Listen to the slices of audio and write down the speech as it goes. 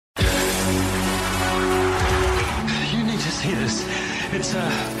It's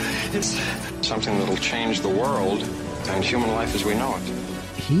something that'll change the world and human life as we know it.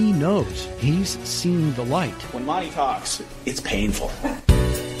 He knows. He's seen the light. When Monty talks, it's painful.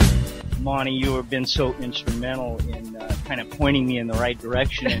 Monty, you have been so instrumental in kind of pointing me in the right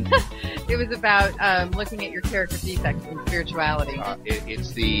direction. It was about looking at your character defects in spirituality.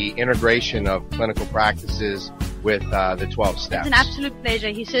 It's the integration of clinical practices with the 12 steps. It's an absolute pleasure.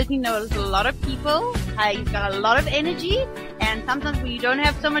 He certainly knows a lot of people. He's got a lot of energy, and sometimes when you don't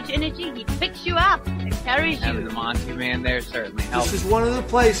have so much energy, he picks you up and carries you. Having the Monty man there certainly helps. This is one of the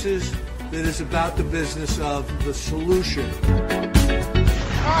places that is about the business of the solution.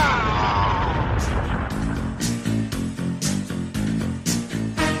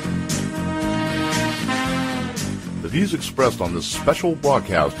 The views expressed on this special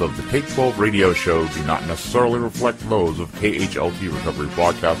broadcast of the Take 12 radio show do not necessarily reflect those of KHLT Recovery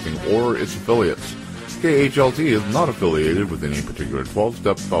Broadcasting or its affiliates. KHLT is not affiliated with any particular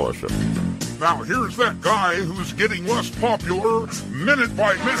 12-step fellowship. Now here's that guy who's getting less popular minute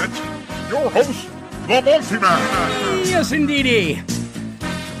by minute. Your host, the Multi-Man. Yes, indeedy.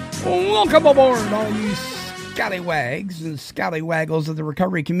 Welcome aboard, all you scallywags and scallywaggles of the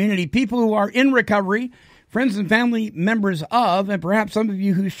recovery community, people who are in recovery, friends and family members of, and perhaps some of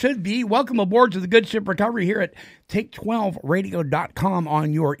you who should be. Welcome aboard to the Good Ship Recovery here at Take12Radio.com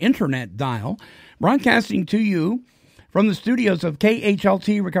on your internet dial, broadcasting to you from the studios of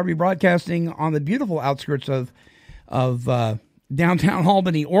KHLT Recovery Broadcasting on the beautiful outskirts of downtown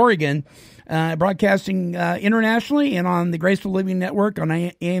Albany, Oregon, broadcasting internationally and on the Graceful Living Network on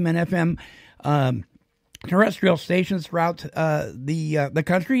AM and FM terrestrial stations throughout the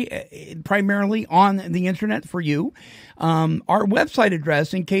country, primarily on the internet for you. Our website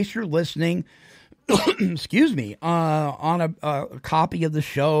address, in case you're listening, excuse me, on a copy of the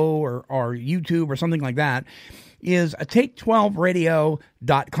show or YouTube or something like that, is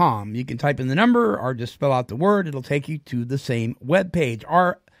take12radio.com. You can type in the number or just spell out the word. It'll take you to the same webpage.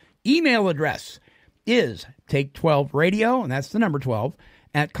 Our email address is take12radio, and that's the number 12,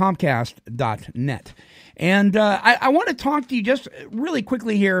 at comcast.net. And I want to talk to you just really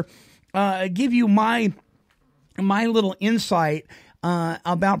quickly here, give you my little insight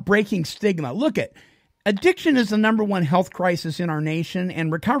about breaking stigma. Look at addiction is the number one health crisis in our nation,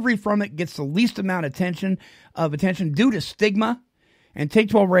 and recovery from it gets the least amount of attention due to stigma. And Take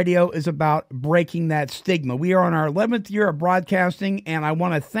 12 Radio is about breaking that stigma. We are on our 11th year of broadcasting, and I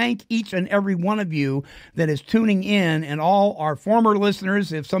want to thank each and every one of you that is tuning in, and all our former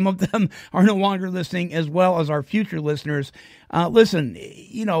listeners, if some of them are no longer listening, as well as our future listeners. Listen,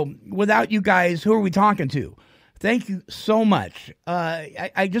 without you guys, who are we talking to? Thank you so much.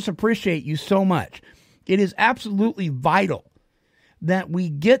 I just appreciate you so much. It is absolutely vital that we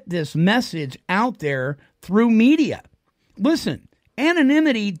get this message out there through media. Listen,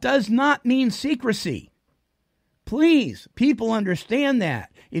 anonymity does not mean secrecy. Please, people understand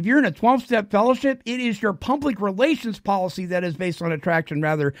that. If you're in a 12-step fellowship, it is your public relations policy that is based on attraction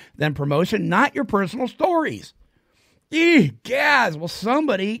rather than promotion, not your personal stories. Gaz, will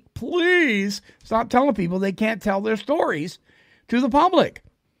somebody please stop telling people they can't tell their stories to the public?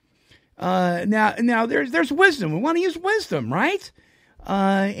 Now there's wisdom. We want to use wisdom, right?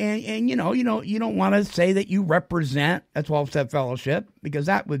 And you don't want to say that you represent a 12-step fellowship because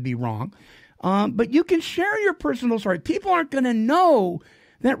that would be wrong. But you can share your personal story. People aren't going to know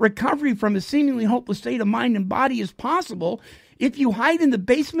that recovery from a seemingly hopeless state of mind and body is possible if you hide in the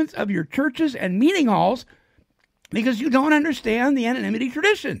basements of your churches and meeting halls because you don't understand the anonymity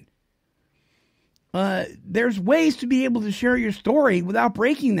tradition. There's ways to be able to share your story without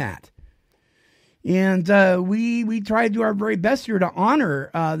breaking that. And we try to do our very best here to honor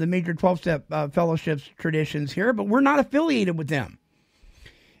the major 12-step fellowships traditions here, but we're not affiliated with them.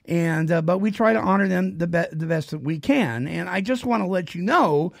 And but we try to honor them the best that we can. And I just want to let you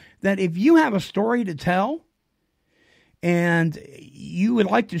know that if you have a story to tell and you would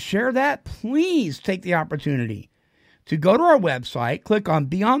like to share that, please take the opportunity to go to our website, click on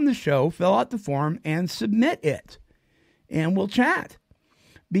Beyond the Show, fill out the form, and submit it. And we'll chat.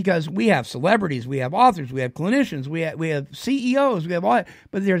 Because we have celebrities, we have authors, we have clinicians, we have CEOs, we have all that.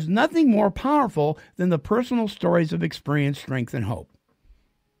 But there's nothing more powerful than the personal stories of experience, strength, and hope.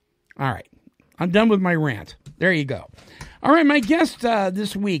 All right. I'm done with my rant. There you go. All right. My guest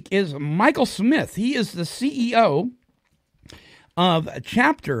this week is Michael Smith. He is the CEO of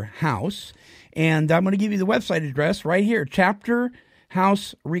Chapter House. And I'm going to give you the website address right here,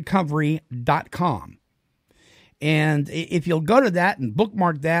 chapterhouserecovery.com. And if you'll go to that and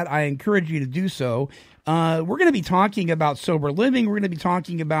bookmark that, I encourage you to do so. We're going to be talking about sober living. We're going to be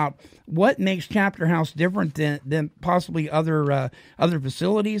talking about what makes Chapter House different than possibly other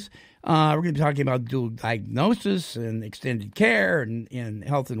facilities. We're going to be talking about dual diagnosis and extended care and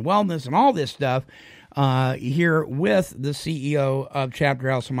health and wellness and all this stuff here with the CEO of Chapter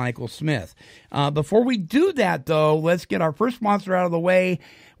House, Michael Smith. Before we do that, though, let's get our first sponsor out of the way.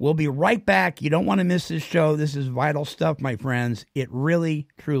 We'll be right back. You don't want to miss this show. This is vital stuff, my friends. It really,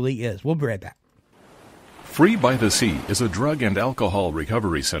 truly is. We'll be right back. Free by the Sea is a drug and alcohol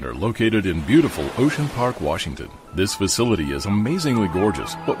recovery center located in beautiful Ocean Park, Washington. This facility is amazingly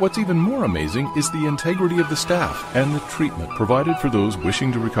gorgeous, but what's even more amazing is the integrity of the staff and the treatment provided for those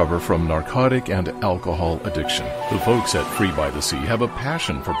wishing to recover from narcotic and alcohol addiction. The folks at Free by the Sea have a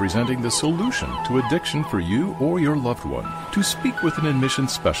passion for presenting the solution to addiction for you or your loved one. To speak with an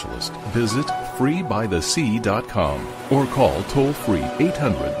admissions specialist, visit freebythesea.com or call toll-free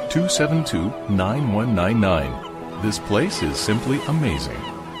 800-272-9199. This place is simply amazing.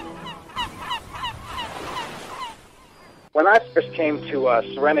 When I first came to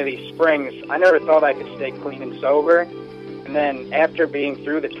Serenity Springs, I never thought I could stay clean and sober. And then after being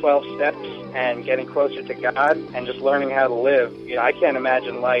through the 12 steps and getting closer to God and just learning how to live, I can't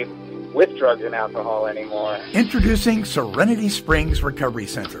imagine life with drugs and alcohol anymore. Introducing Serenity Springs Recovery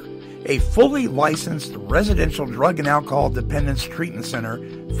Center, a fully licensed residential drug and alcohol dependence treatment center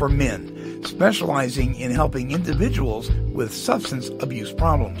for men, specializing in helping individuals with substance abuse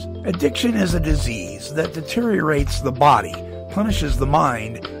problems. Addiction is a disease that deteriorates the body, punishes the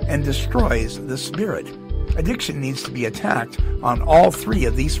mind, and destroys the spirit. Addiction needs to be attacked on all three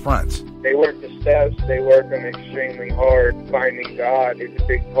of these fronts. They work the steps, they work them extremely hard. Finding God is a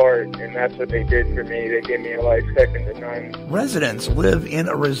big part, and that's what they did for me. They gave me a life second to none. Residents live in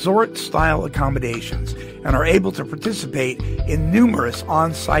resort-style accommodations and are able to participate in numerous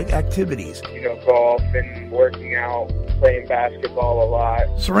on-site activities. Golf and working out, playing basketball a lot.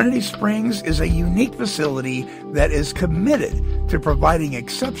 Serenity Springs is a unique facility that is committed to providing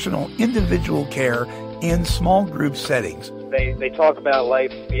exceptional individual care in small group settings. They talk about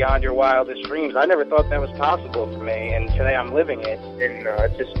life beyond your wildest dreams. I never thought that was possible for me, and today I'm living it. And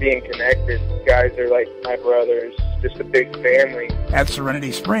just being connected, guys are like my brothers, just a big family. At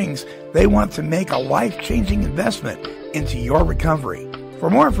Serenity Springs, they want to make a life-changing investment into your recovery. For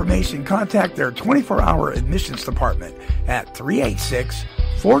more information, contact their 24-hour admissions department at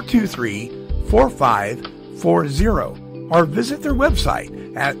 386-423-4540 or visit their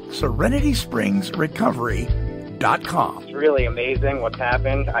website at serenityspringsrecovery.com. It's really amazing what's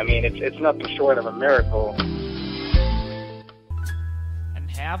happened. I mean, it's nothing short of a miracle.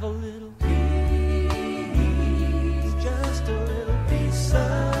 And have a little peace, just a little peace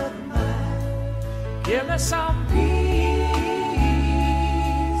of mind. Give me some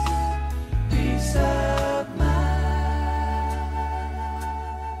peace of mind.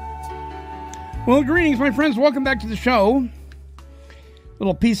 Well, greetings, my friends. Welcome back to the show.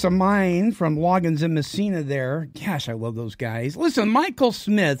 Little peace of mind from Loggins and Messina there. Gosh, I love those guys. Listen, Michael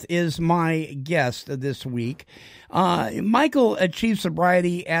Smith is my guest this week. Michael achieved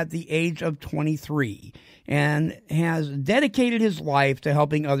sobriety at the age of 23 and has dedicated his life to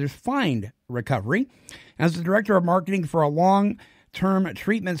helping others find recovery. As the director of marketing for a long-term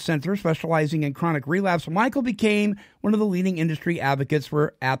treatment center specializing in chronic relapse, Michael became one of the leading industry advocates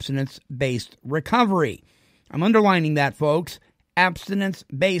for abstinence-based recovery. I'm underlining that, folks.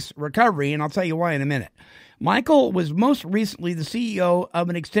 Abstinence-based recovery, and I'll tell you why in a minute. Michael was most recently the CEO of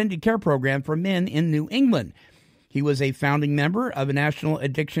an extended care program for men in New England. He was a founding member of a national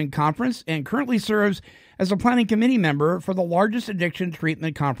addiction conference and currently serves as a planning committee member for the largest addiction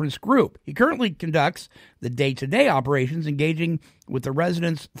treatment conference group. He currently conducts the day-to-day operations, engaging with the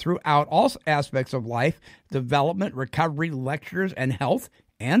residents throughout all aspects of life, development, recovery, lectures, and health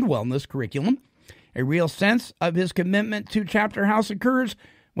and wellness curriculum. A real sense of his commitment to Chapter House occurs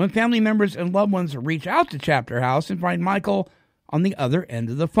when family members and loved ones reach out to Chapter House and find Michael on the other end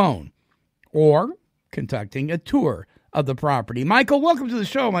of the phone or conducting a tour of the property. Michael, welcome to the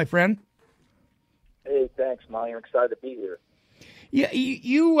show, my friend. Hey, thanks, Molly. I'm excited to be here. Yeah,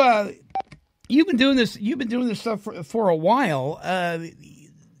 you've been doing this. You've been doing this stuff for a while.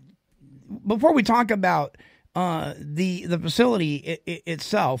 Before we talk about the facility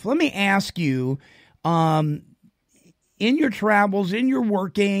itself, let me ask you. In your travels, in your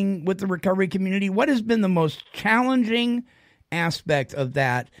working with the recovery community, what has been the most challenging aspect of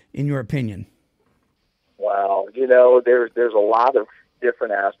that, in your opinion? Well, there's a lot of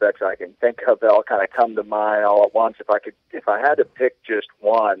different aspects I can think of that all kind of come to mind all at once. If I had to pick just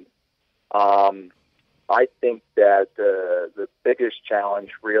one, I I think that the biggest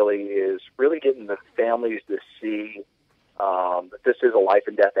challenge really is really getting the families to see that this is a life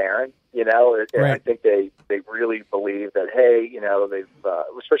and death errand. You know, Right. I think they really believe that, hey, you know, they've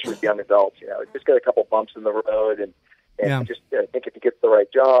especially with young adults, you know, just got a couple bumps in the road, and just I think if he gets the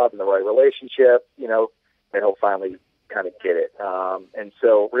right job and the right relationship, you know, then he'll finally kind of get it. And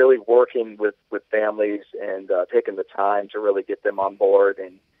so really working with families and taking the time to really get them on board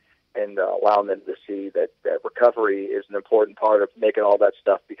and allowing them to see that recovery is an important part of making all that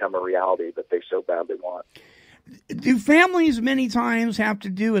stuff become a reality that they so badly want. Do families many times have to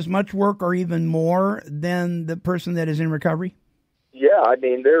do as much work or even more than the person that is in recovery? Yeah, I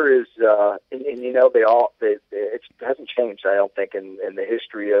mean, there is, and you know, it hasn't changed, I don't think, in the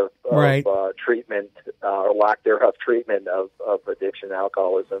history of Right. Treatment or lack thereof treatment of addiction and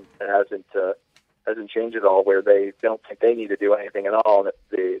alcoholism. It hasn't changed at all, where they don't think they need to do anything at all, and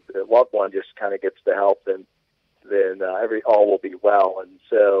if the loved one just kind of gets the help, then all will be well. And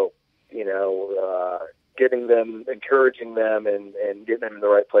so, you know, getting them, encouraging them, and getting them in the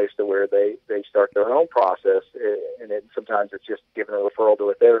right place to where they start their own process. And sometimes it's just giving a referral to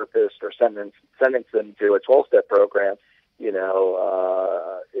a therapist or sending them to a 12-step program, you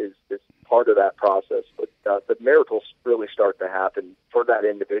know, is part of that process. But the miracles really start to happen for that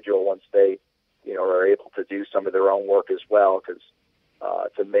individual once they, you know, are able to do some of their own work as well, because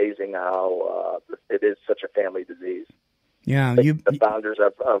it's amazing how it is such a family disease. Yeah, the founders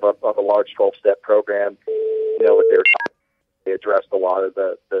of a large 12-step program, you know, with they addressed a lot of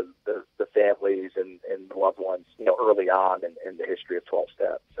the families and the loved ones, you know, early on in the history of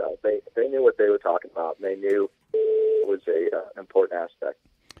 12-step. So they knew what they were talking about, and they knew it was an important aspect.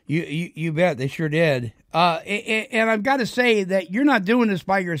 You bet, they sure did. And I've got to say that you're not doing this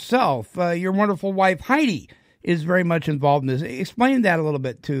by yourself. Your wonderful wife, Heidi, is very much involved in this. Explain that a little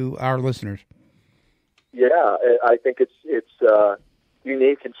bit to our listeners. Yeah, I think it's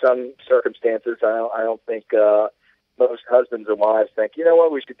unique in some circumstances. I don't think most husbands and wives think, you know,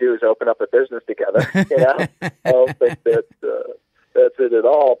 what we should do is open up a business together. You know, I don't think that's it at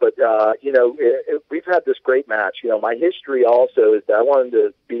all. But you know, we've had this great match. You know, my history also is that I wanted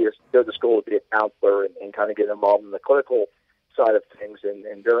to go to school to be a counselor and kind of get involved in the clinical side of things.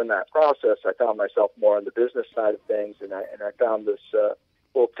 And during that process, I found myself more on the business side of things, and I found this.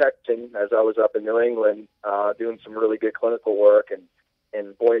 Little texting as I was up in New England, doing some really good clinical work,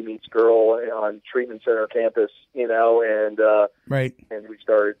 and boy meets girl on treatment center campus, you know, and right. And we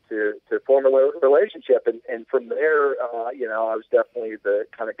started to form a relationship, and from there, you know, I was definitely the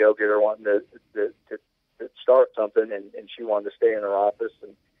kind of go-getter wanting to start something, and she wanted to stay in her office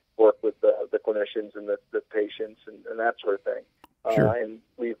and work with the clinicians and the patients and that sort of thing. Sure. And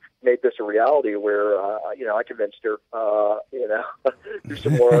we've made this a reality where, you know, I convinced her, you know, do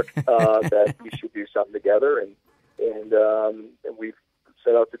some work, that we should do something together. And we've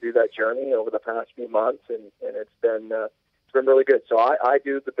set out to do that journey over the past few months, and it's been really good. So I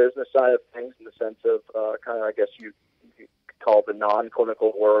do the business side of things in the sense of, kind of, I guess you call the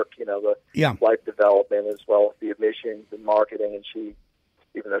non-clinical work, you know, the life development, as well as the admissions and marketing. And she,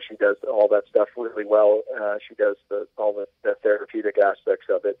 even though she does all that stuff really well, she does all the therapeutic aspects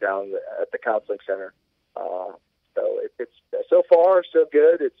of it down at the counseling center. So it's so far so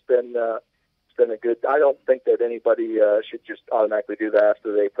good. It's been a good. I don't think that anybody should just automatically do that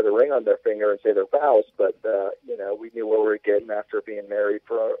after they put a ring on their finger and say their vows. But you know, we knew what we were getting after being married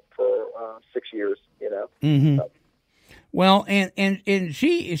for 6 years. You know. Mm-hmm. So. Well, and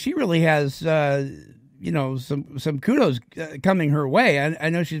she really has. You know, some kudos coming her way. I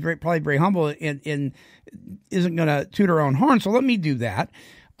know she's probably very humble and isn't going to toot her own horn. So let me do that.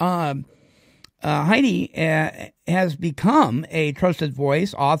 Heidi has become a trusted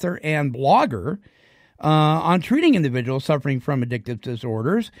voice, author, and blogger on treating individuals suffering from addictive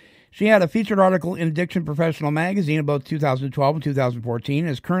disorders. She had a featured article in Addiction Professional magazine in both 2012 and 2014,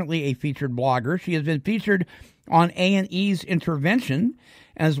 and is currently a featured blogger. She has been featured on A&E's Intervention,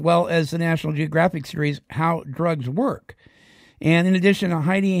 as well as the National Geographic series, How Drugs Work. And in addition,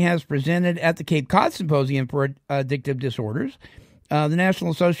 Heidi has presented at the Cape Cod Symposium for Addictive Disorders, the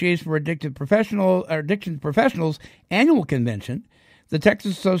National Association for Addiction Professionals Annual Convention, the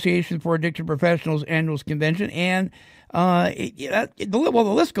Texas Association for Addiction Professionals Annual Convention, and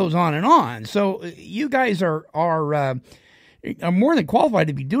the list goes on and on. So you guys are more than qualified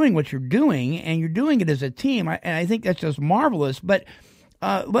to be doing what you're doing, and you're doing it as a team. And I think that's just marvelous. But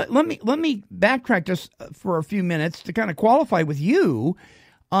let me backtrack just for a few minutes to kind of qualify with you.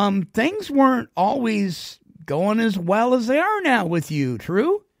 Things weren't always going as well as they are now with you.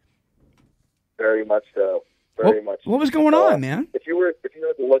 True? Very much so. Very much. What was going on, man? If you were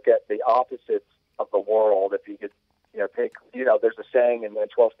to look at the opposites of the world. If you could, take, there's a saying in the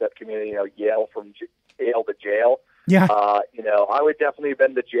 12-step community, Yale from Yale to jail. Yeah. I would definitely have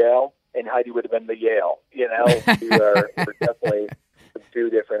been the jail, and Heidi would have been the Yale. We're definitely two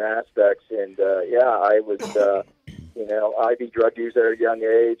different aspects. And I was, IV drug user at a young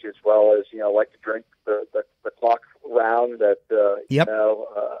age, as well as like to drink the clock round that Yep.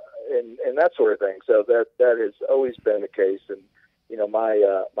 And that sort of thing. So that has always been the case. And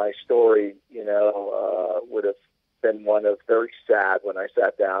my story would have been one of very sad when I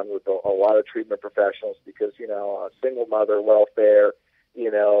sat down with a lot of treatment professionals, because single mother, welfare,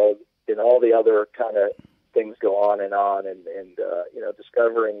 and all the other kind of things go on, and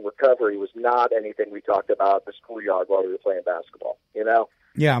discovering recovery was not anything we talked about at the schoolyard while we were playing basketball.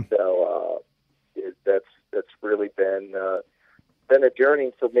 Yeah. So that's really been a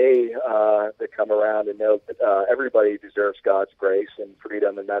journey for me to come around and know that everybody deserves God's grace and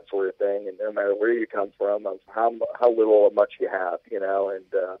freedom and that sort of thing, and no matter where you come from, of how little or much you have,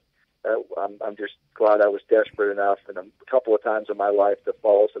 I'm just glad I was desperate enough, and a couple of times in my life, to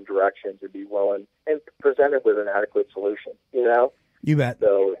follow some directions and be willing and presented with an adequate solution. You bet.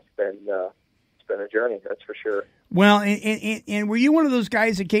 So it's been a journey, that's for sure. Well, and were you one of those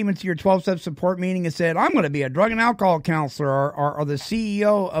guys that came into your 12-step support meeting and said, "I'm going to be a drug and alcohol counselor, or the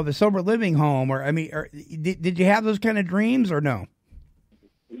CEO of a sober living home"? Or did you have those kind of dreams, or no?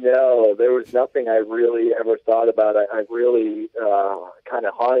 No, there was nothing I really ever thought about. I really kind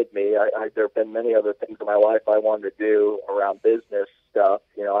of haunted me. There have been many other things in my life I wanted to do around business stuff,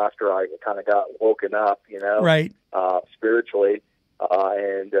 after I kind of got woken up, right, spiritually.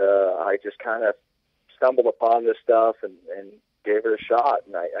 And I just kind of stumbled upon this stuff and gave it a shot.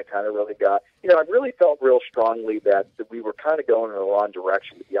 And I kind of really got, I really felt real strongly that we were kind of going in the wrong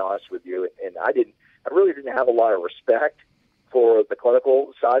direction, to be honest with you. And I really didn't have a lot of respect for the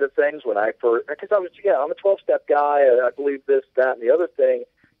clinical side of things when I first, because I'm a 12-step guy. I believe this, that, and the other thing.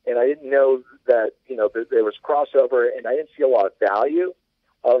 And I didn't know that, there was crossover, and I didn't see a lot of value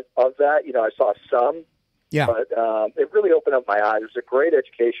of that. I saw some. Yeah. But it really opened up my eyes. It was a great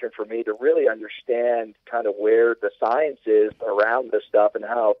education for me to really understand kind of where the science is around this stuff and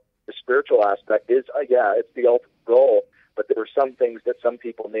how the spiritual aspect is. It's the ultimate goal, but there are some things that some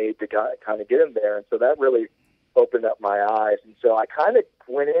people need to kind of get in there. And so that really opened up my eyes. And so I kind of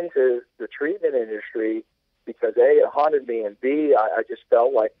went into the treatment industry because, A, it haunted me, and B, I just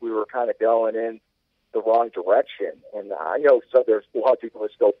felt like we were kind of going in the wrong direction. And I know there's a lot of people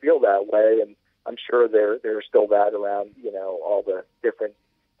that still feel that way, and I'm sure there's still that around, all the different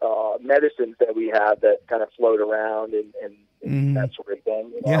medicines that we have that kind of float around and that sort of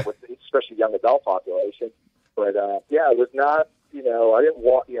thing, with especially young adult population. But it was not, I didn't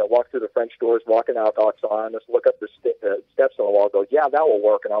walk through the French doors, walk in Alcoholics Anonymous, look up the steps on the wall, go, yeah, that will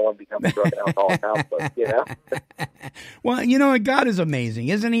work, and I want to become a drug and alcohol counselor. Well, God is amazing,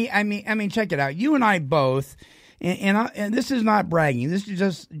 isn't He? I mean, check it out. You and I both, and this is not bragging. This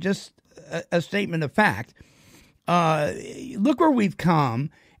is just a statement of fact. Look where we've come,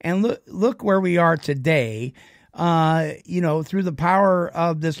 and look where we are today. Through the power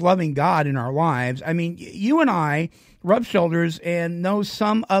of this loving God in our lives. I mean, you and I rub shoulders and know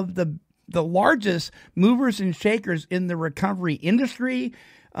some of the largest movers and shakers in the recovery industry.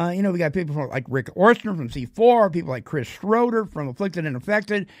 We got people like Rick Orstner from C4, people like Chris Schroeder from Afflicted and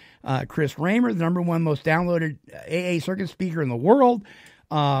Affected, Chris Raymer, the #1 most downloaded AA circuit speaker in the world,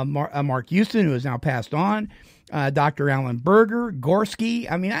 Mark Houston, who has now passed on, Dr. Alan Berger,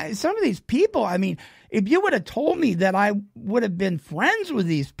 Gorski. I mean, some of these people, if you would have told me that I would have been friends with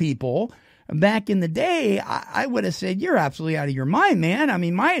these people back in the day, I would have said, you're absolutely out of your mind, man. I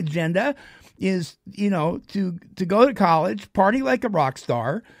mean, my agenda is, to go to college, party like a rock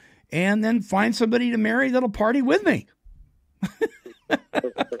star, and then find somebody to marry that'll party with me.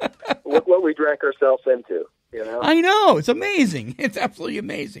 Look what we drank ourselves into, I know. It's amazing. It's absolutely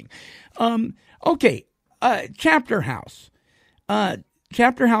amazing. Okay. Chapter House.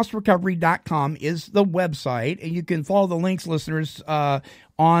 ChapterHouseRecovery.com is the website, and you can follow the links, listeners,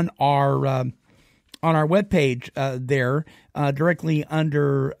 on our webpage there, directly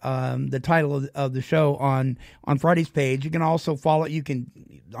under the title of the show on Friday's page. You can also follow it. You can,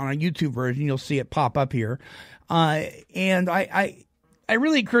 on a YouTube version, you'll see it pop up here. And I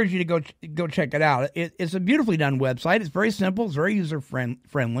really encourage you to go check it out. It's a beautifully done website. It's very simple. It's very user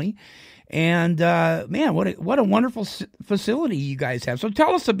friendly. And, man, what a wonderful facility you guys have. So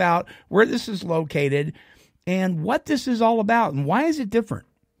tell us about where this is located and what this is all about, and why is it different?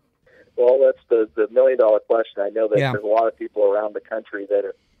 Well, that's the $1 million question. I know that there's a lot of people around the country that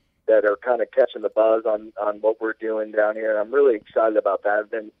are that are kind of catching the buzz on what we're doing down here. And I'm really excited about that.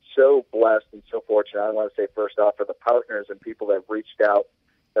 I've been so blessed and so fortunate. I want to say first off for the partners and people that have reached out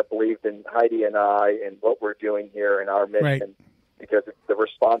that believed in Heidi and I and what we're doing here in our mission, Right. because the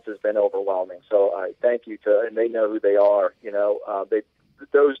response has been overwhelming. So I thank you and they know who they are.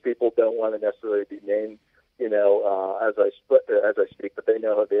 Those people don't want to necessarily be named, as I speak, but they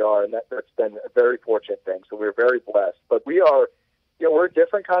know who they are, and that's been a very fortunate thing. So we're very blessed. But we are, we're a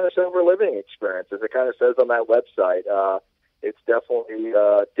different kind of sober living experience, as it kind of says on that website. It's definitely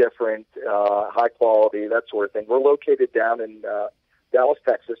different, high quality, that sort of thing. We're located down in Dallas,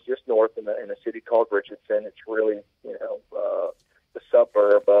 Texas, just north in a city called Richardson. It's really, the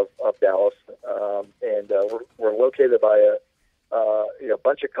suburb of Dallas, and we're located by a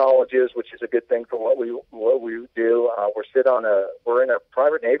bunch of colleges, which is a good thing for what we do. We're in a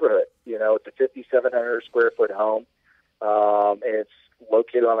private neighborhood. It's a 5,700 square foot home, and it's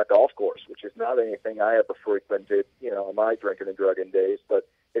located on a golf course, which is not anything I ever frequented, in my drinking and drugging days. But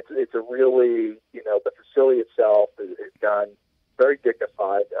it's a really, the facility itself is done very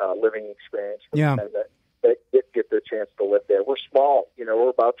dignified living experience for Yeah. them that get the chance to live there. We're small, we're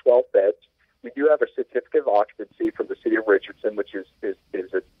about 12 beds. We do have a certificate of occupancy from the city of Richardson, which is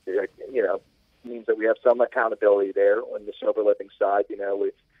means that we have some accountability there on the sober living side,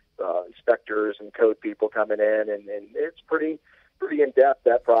 with inspectors and code people coming in, and it's pretty in-depth,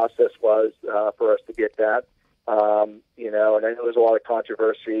 that process was for us to get that. And I know there's a lot of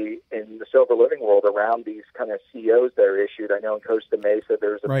controversy in the sober living world around these kind of COs that are issued. I know in Costa Mesa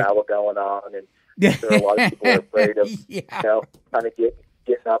there's a Right. battle going on, and there are a lot of people are afraid of, kind of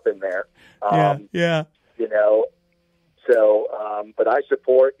getting up in there. Yeah. But I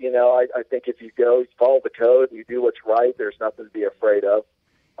support, I think if you go follow the code, you do what's right, there's nothing to be afraid of.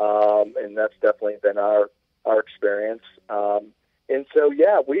 And that's definitely been our experience. And so,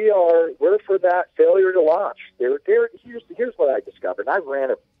 we're for that failure to launch. Here's what I discovered. I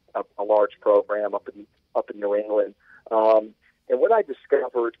ran a large program up in New England. And what I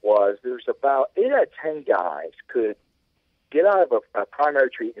discovered was there's about 8 out of 10 guys could get out of a primary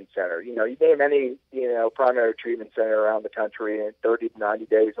treatment center. You name any, primary treatment center around the country in 30 to 90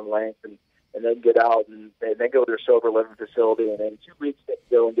 days in length, and then get out and then go to their sober living facility, and in 2 weeks they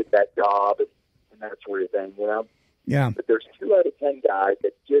go and get that job and that sort of thing, Yeah. But there's 2 out of 10 guys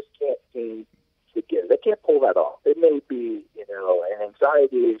that just can't seem to get it. They can't pull that off. It may be, an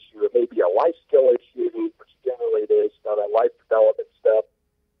anxiety issue. It may be a life skill issue, which generally it is, that life development stuff.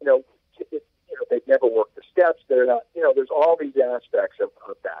 They've never worked the steps. They're not, there's all these aspects of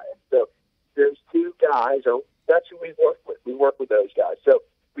that. And so there's 2 guys, that's who we work with. We work with those guys. So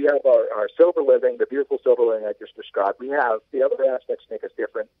we have our sober living, the beautiful sober living I just described. We have the other aspects make us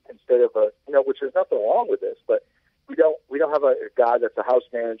different. Instead of which there's nothing wrong with this, but we don't have a guy that's a house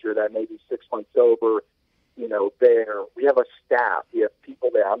manager that may be 6 months sober, there. We have a staff. We have people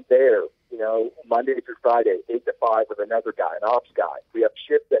there. I'm there, Monday through Friday, 8 to 5 with another guy, an ops guy. We have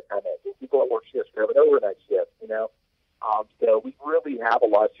shifts that come in. People that work shifts. We have an overnight shift, So we really have a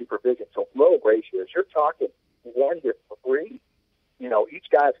lot of supervision. So low ratios, you're talking 1 to 3. Each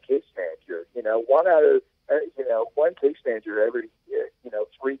guy's a case manager. One out of, one case manager every,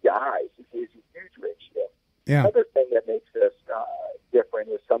 3 guys is a huge ratio. Yeah. Another thing that makes us different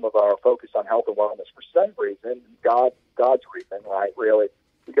is some of our focus on health and wellness. For some reason, God's reason, right? Really,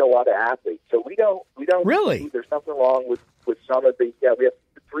 we get a lot of athletes, so we don't Really. There's nothing wrong with some of the. Yeah, we have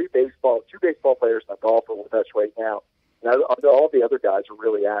 2 baseball players and a golfer with us right now. And all the other guys are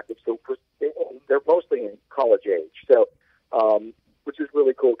really active, so they're mostly in college age. So, which is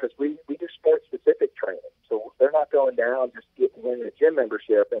really cool because we do sport specific training. So they're not going down just getting in a gym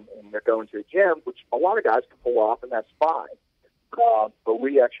membership and they're going to a gym, which a lot of guys can pull off, and that's fine. But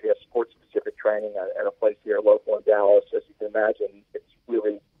we actually have sports-specific training at a place here local in Dallas. As you can imagine, it's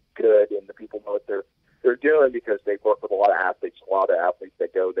really good, and the people know what they're doing because they work with a lot of athletes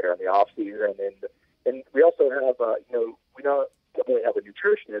that go there in the off-season. And we also have, we don't only have a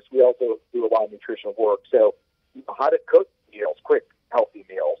nutritionist. We also do a lot of nutritional work. So how to cook meals, quick, healthy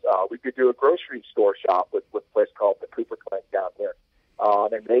meals. We could do a grocery store shop with a place called the Cooper Clinic down here.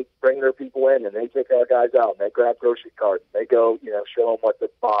 And they bring their people in, and they take our guys out, and they grab grocery carts. And they go, show them what to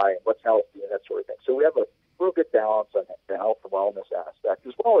buy and what's healthy and that sort of thing. So we have a real good balance on the health and wellness aspect,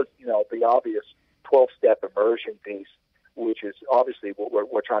 as well as, the obvious 12-step immersion piece, which is obviously what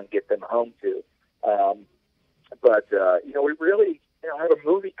we're trying to get them home to. We really, have a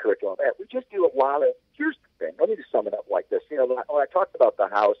movie curriculum. We just do a lot of, here's the thing, let me just sum it up like this. When I talked about the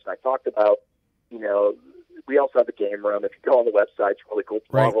house, and I talked about, we also have a game room. If you go on the website, it's really cool.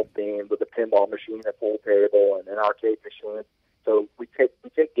 It's Marvel themed with a pinball machine, a pool table, and an arcade machine. So we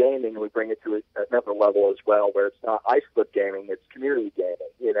take game gaming, and we bring it to another level as well, where it's not isolate gaming, it's community gaming,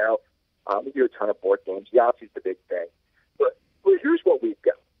 you know. We do a ton of board games. Yahtzee's the big thing. But here's what we've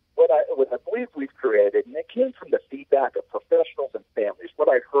got. What I believe we've created, and it came from the feedback of professionals and families, what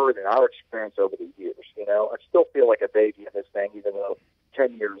I've heard in our experience over the years, you know. I still feel like a baby in this thing, even though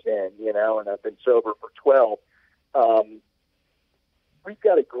 10 years in, you know, and I've been sober for 12. We've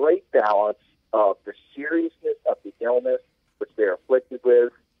got a great balance of the seriousness of the illness, which they're afflicted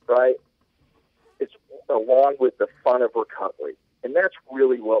with, right? It's along with the fun of recovery. And that's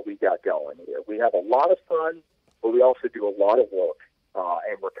really what we got going here. We have a lot of fun, but we also do a lot of work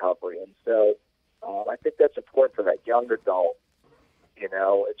in recovery. And so I think that's important for that young adult. You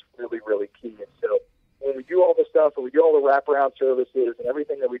know, it's really, really key. And so when we do all this stuff and we do all the wraparound services and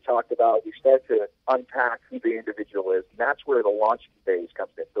everything that we talked about, we start to unpack who the individual is. And that's where the launching phase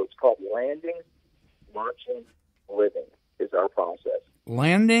comes in. So it's called landing, launching, living is our process.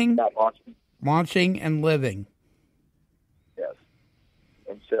 Landing, not launching, and living. Yes.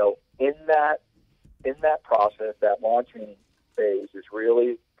 And so in that process, that launching phase is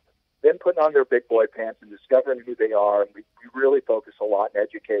really them putting on their big boy pants and discovering who they are. And we really focus a lot in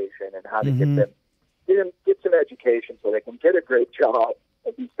education and how to get some education so they can get a great job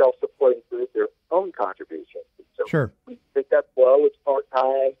and be self-supporting through their own contributions. So sure. We take that flow. It's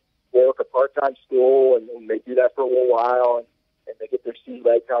part-time work, a part-time school, and they do that for a little while, and they get their sea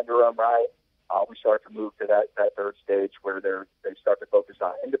legs under them, right? We start to move to that third stage where they start to focus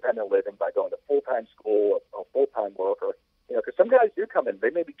on independent living by going to full-time school or full-time work, or, you know, because some guys do come in, they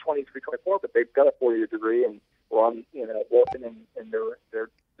may be 23, 24, but they've got a 4-year degree and are on, you know, working in their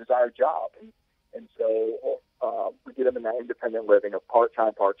desired job. And so we get them in that independent living of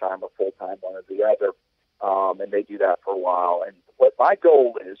part-time or full-time, one or the other, and they do that for a while. And what my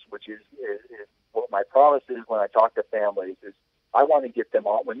goal is, which is what my promise is when I talk to families, is I want to get them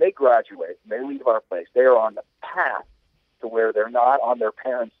on, when they graduate and they leave our place, they are on the path to where they're not on their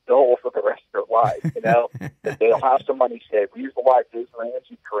parents' dole for the rest of their life, you know, that they'll have some money saved. We use the Life is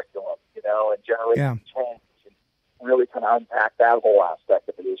Energy curriculum, you know, and generation change, and really kind of unpack that whole aspect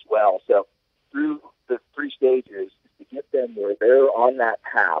of it as well. So through the 3 stages, to get them where they're on that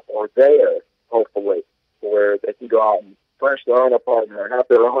path, or there, hopefully, where they can go out and furnish their own apartment or have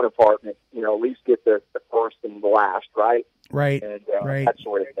their own apartment, you know, at least get the first and the last, right? Right. And right. that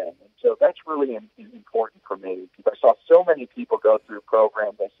sort of thing. And so that's really important for me, because I saw so many people go through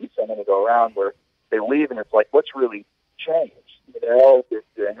programs. I see so many go around where they leave and it's like, what's really changed? You know, do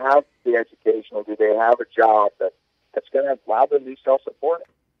they have the education, or do they have a job that's going to allow them to be self-supporting?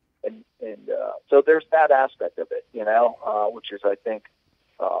 And so there's that aspect of it, you know, which is, I think,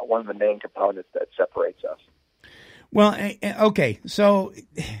 one of the main components that separates us. Well, okay, so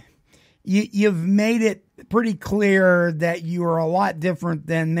you've made it pretty clear that you are a lot different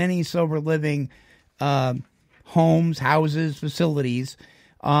than many sober living homes, houses, facilities.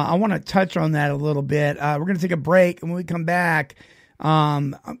 I want to touch on that a little bit. We're going to take a break, and when we come back,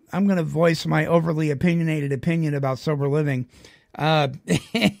 I'm going to voice my overly opinionated opinion about sober living. And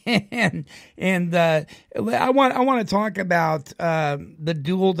I want to talk about the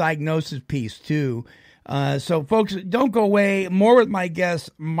dual diagnosis piece too. So folks, don't go away. More with my guest,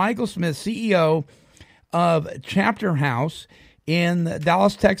 Michael Smith, CEO of Chapter House in the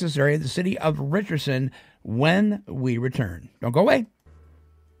Dallas, Texas area, the city of Richardson, when we return. Don't go away.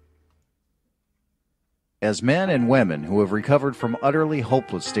 As men and women who have recovered from utterly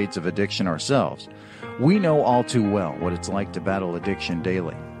hopeless states of addiction ourselves, we know all too well what it's like to battle addiction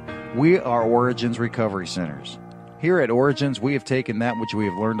daily. We are Origins Recovery Centers. Here at Origins, we have taken that which we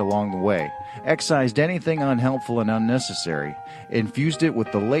have learned along the way, excised anything unhelpful and unnecessary, infused it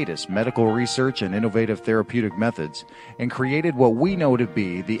with the latest medical research and innovative therapeutic methods, and created what we know to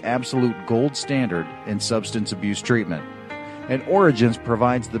be the absolute gold standard in substance abuse treatment. And Origins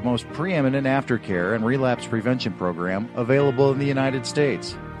provides the most preeminent aftercare and relapse prevention program available in the United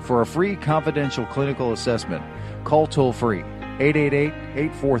States. For a free confidential clinical assessment, call toll-free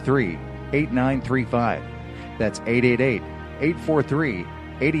 888-843-8935. That's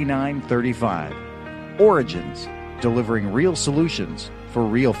 888-843-8935. Origins, delivering real solutions for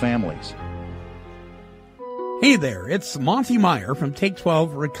real families. Hey there, it's Monty Meyer from Take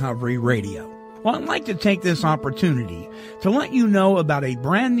 12 Recovery Radio. Well, I'd like to take this opportunity to let you know about a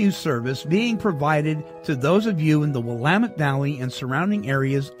brand new service being provided to those of you in the Willamette Valley and surrounding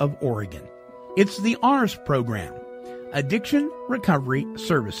areas of Oregon. It's the ARS program, Addiction Recovery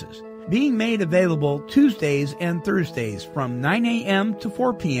Services, being made available Tuesdays and Thursdays from 9 a.m. to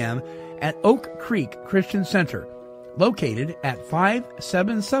 4 p.m. at Oak Creek Christian Center, located at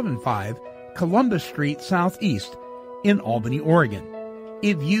 5775 Columbus Street Southeast in Albany, Oregon.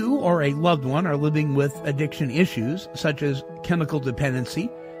 If you or a loved one are living with addiction issues such as chemical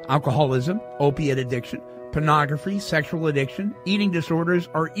dependency, alcoholism, opiate addiction, pornography, sexual addiction, eating disorders,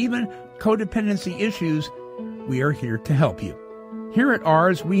 or even codependency issues, we are here to help you. Here at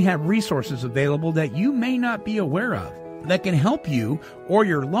ours, we have resources available that you may not be aware of that can help you or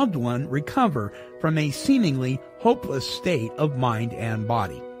your loved one recover from a seemingly hopeless state of mind and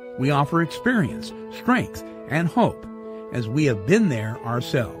body. We offer experience, strength, and hope, as we have been there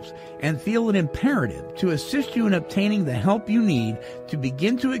ourselves, and feel it imperative to assist you in obtaining the help you need to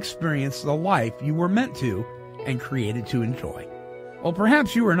begin to experience the life you were meant to and created to enjoy. Well,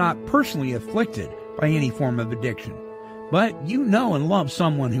 perhaps you are not personally afflicted by any form of addiction, but you know and love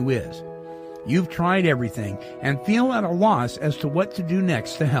someone who is. You've tried everything and feel at a loss as to what to do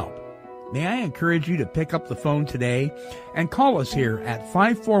next to help. May I encourage you to pick up the phone today and call us here at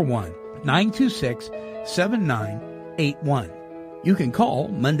 541-926-7981. You can call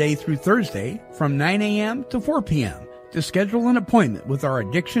Monday through Thursday from 9 a.m. to 4 p.m. to schedule an appointment with our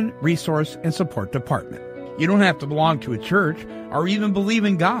Addiction Resource and Support Department. You don't have to belong to a church or even believe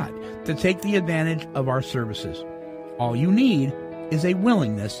in God to take the advantage of our services. All you need is a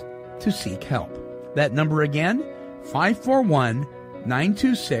willingness to seek help. That number again,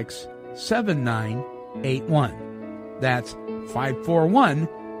 541-926-7981. That's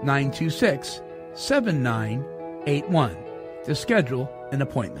 541-926-7981 to schedule an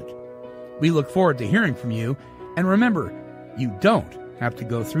appointment. We look forward to hearing from you, and remember, you don't have to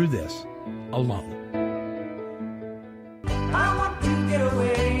go through this alone. I want to get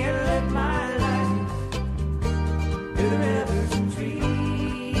away and live my life through the rivers and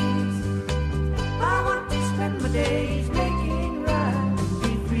trees. I want to spend my days making right,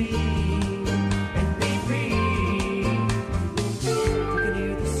 be free and be free. You can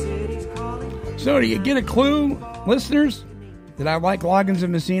hear the cities calling. So, do you get a clue, listeners? Did I like Loggins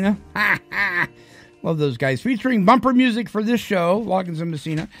and Messina? Love those guys. Featuring bumper music for this show, Loggins and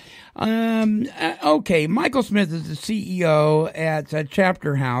Messina. Okay, Michael Smith is the CEO at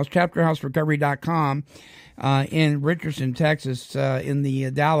Chapter House, chapterhouserecovery.com, in Richardson, Texas, in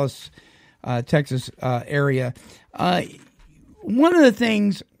the Dallas, Texas area. One of the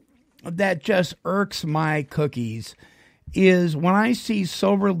things that just irks my cookies is when I see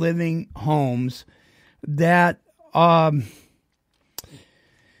sober living homes that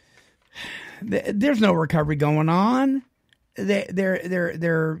there's no recovery going on.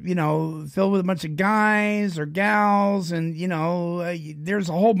 They're you know, filled with a bunch of guys or gals, and you know, there's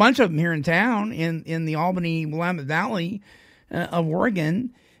a whole bunch of them here in town in the Albany Willamette Valley of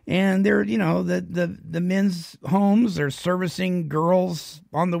Oregon, and they're, you know, the men's homes. They're servicing girls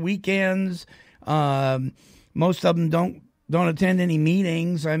on the weekends. Most of them don't attend any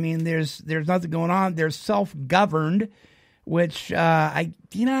meetings. I mean, there's nothing going on. They're self-governed, which I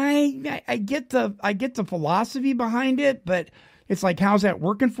get the philosophy behind it, but it's like, how's that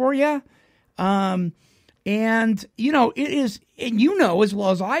working for you? And you know, it is, and you know as well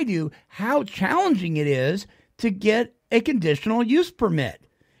as I do how challenging it is to get a conditional use permit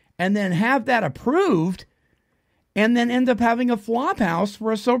and then have that approved and then end up having a flop house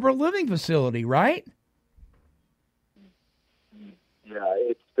for a sober living facility, right? Yeah,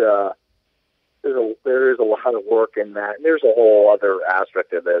 it's there is a lot of work in that. And there's a whole other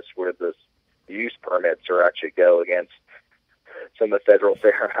aspect of this where the use permits are actually go against some of the federal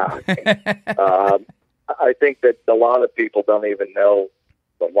fair housing. I think that a lot of people don't even know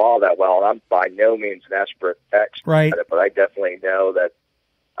the law that well, and I'm by no means an expert right. at it, but I definitely know that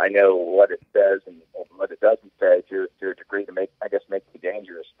I know what it says and what it doesn't say to a degree to make you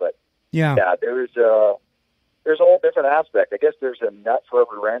dangerous. But yeah, there's a whole different aspect. I guess there's a nut for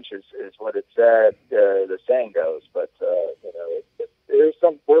every wrench is what it said, the saying goes. But, you know, there's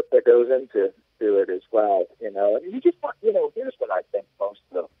some work that goes into it as well, you know. And you just want, you know, here's what I think most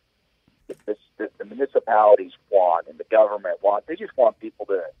of the municipalities want and the government want. They just want people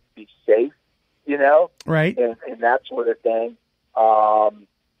to be safe, you know. Right. And that sort of thing. And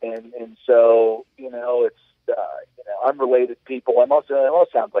so, you know, it's, you know, unrelated people. It almost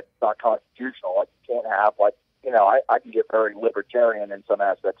sounds like it's not constitutional. Like you can't have, like, you know, I can get very libertarian in some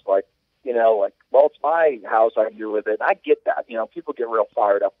aspects, like, you know, like, well, it's my house, I can do with it. And I get that. You know, people get real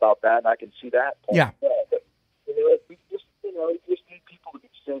fired up about that, and I can see that. Yeah. But, you know, you just need people to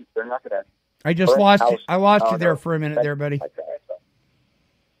be safe. They're not going to. I just lost you. I lost you there for a minute there, buddy.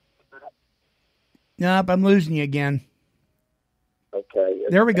 Nope, I'm losing you again. Okay.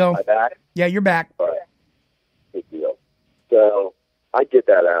 There we go. Am I back? Yeah, you're back. All right. Big deal. So I get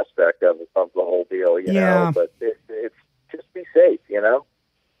that aspect of the whole deal, you know, but it's just be safe, you know.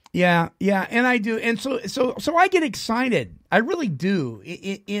 Yeah, and I do, and so I get excited. I really do,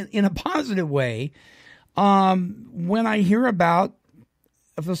 in a positive way, when I hear about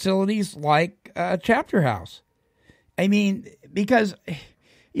facilities like Chapter House. I mean, because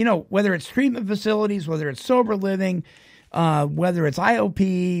whether it's treatment facilities, whether it's sober living, whether it's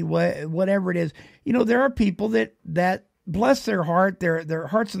IOP, whatever it is, there are people that bless their heart, their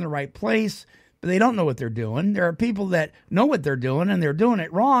heart's in the right place, but they don't know what they're doing. There are people that know what they're doing and they're doing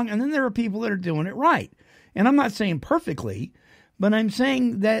it wrong, and then there are people that are doing it right. And I'm not saying perfectly, but I'm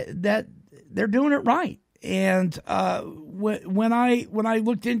saying that they're doing it right. And when I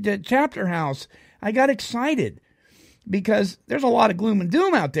looked into Chapter House, I got excited because there's a lot of gloom and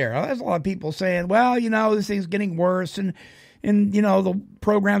doom out there. There's a lot of people saying, well, this thing's getting worse, and the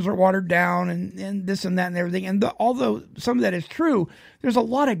programs are watered down, and this and that and everything. And although some of that is true, there's a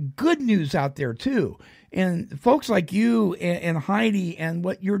lot of good news out there too. And folks like you and Heidi and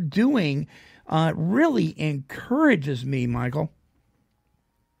what you're doing really encourages me, Michael.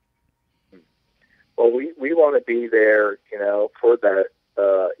 Well, we want to be there, for that.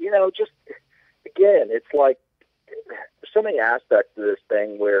 Just again, it's like there's so many aspects to this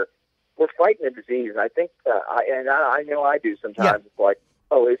thing where we're fighting a disease, and I think, I know I do sometimes. Yeah. It's like,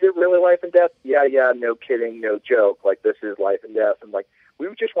 oh, is it really life and death? Yeah, no kidding, no joke. Like, this is life and death, and like we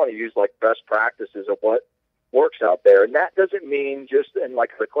just want to use like best practices of what works out there, and that doesn't mean just in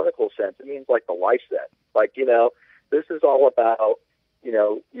like the clinical sense. It means like the life sense. Like, this is all about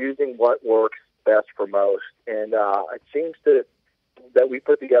using what works best for most, and it seems that we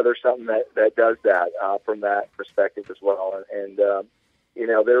put together something that does that from that perspective as well. And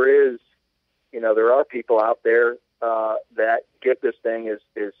there are people out there that get this thing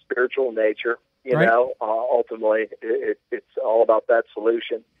is spiritual in nature. Ultimately, it's all about that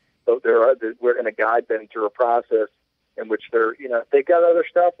solution. So we're going to guide them through a process in which they're, if they got other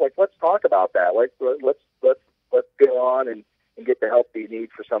stuff, like, let's talk about that. Like, let's go on and get the help you need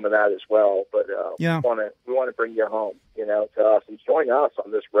for some of that as well. But we want to bring you home, to us, and join us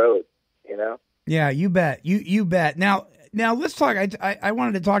on this road, Yeah, you bet. You bet. Now let's talk. I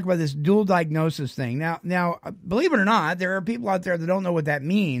wanted to talk about this dual diagnosis thing. Now, believe it or not, there are people out there that don't know what that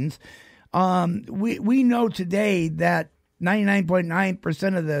means. We know today that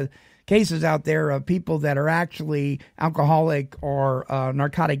 99.9% of the cases out there of people that are actually alcoholic or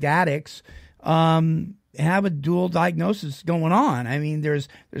narcotic addicts have a dual diagnosis going on. I mean, there's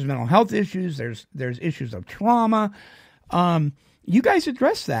mental health issues. There's issues of trauma. You guys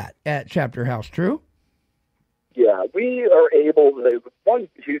address that at Chapter House, true? Yeah, we are able to. One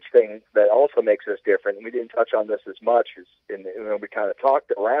huge thing that also makes us different, and we didn't touch on this as much as we kind of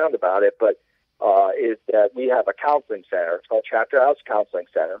talked around about it, but is that we have a counseling center. It's called Chapter House Counseling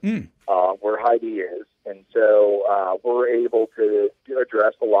Center, where Heidi is, and so we're able to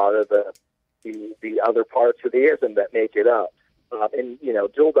address a lot of the other parts of the ism that make it up. And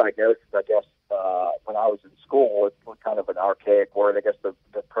dual diagnosis, I guess, when I was in school, it was kind of an archaic word. I guess the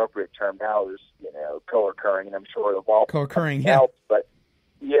appropriate term now is, co-occurring, and I'm sure it'll evolve. Co-occurring, yeah. But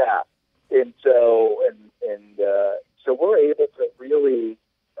yeah, and so we're able to really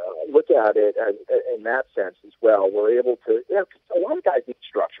look at it in that sense as well. We're able to, a lot of guys need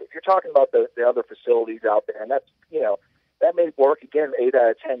structure. If you're talking about the other facilities out there, and that's, that may work, again, 8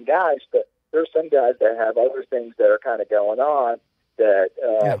 out of 10 guys, but there's some guys that have other things that are kind of going on that,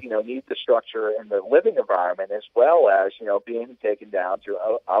 need the structure in the living environment, as well as, being taken down to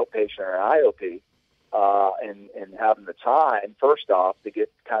outpatient or IOP, and having the time, first off, to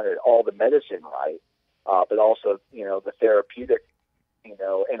get kind of all the medicine right, but also, the therapeutic,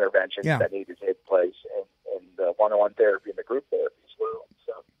 interventions that need to take place, and the one-on-one therapy and the group therapy as well.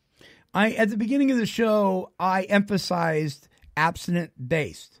 So, at the beginning of the show, I emphasized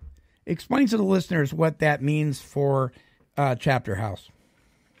abstinent-based. Explain to the listeners what that means for Chapter House.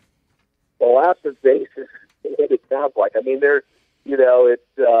 Well, abstinence-based is what it sounds like. I mean, it's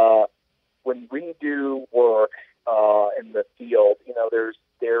when we do work in the field,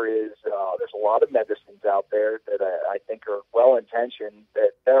 there's a lot of medicines out there that I think are well-intentioned,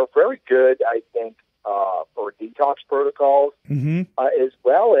 that are very good, I think, for detox protocols, as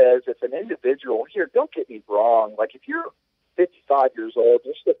well as if an individual, here, don't get me wrong, like if you're 55 years old,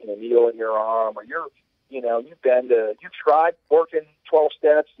 you're sticking a needle in your arm, or you've tried working 12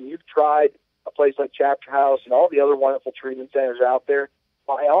 steps, and you've tried a place like Chapter House and all the other wonderful treatment centers out there,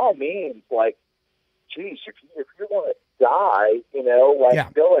 by all means, like, geez, if you want to die,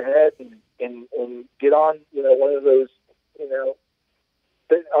 go ahead and get on, one of those,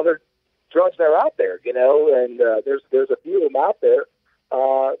 the other drugs that are out there, and there's a few of them out there.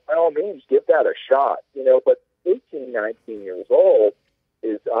 By all means, give that a shot, but 18, 19 years old,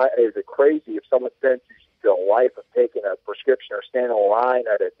 is it crazy if someone sends you to a life of taking a prescription or standing in line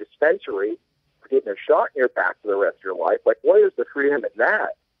at a dispensary for getting a shot in your back for the rest of your life? Like, what is the freedom in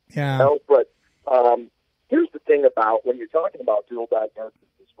that? Yeah. You know? But here's the thing about when you're talking about dual diagnosis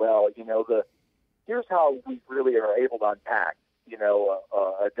as well. You know, here's how we really are able to unpack, you know,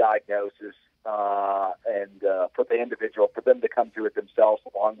 a diagnosis and for the individual, for them to come to it themselves,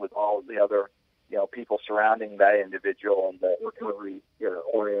 along with all of the other, you know, people surrounding that individual and the recovery, you know,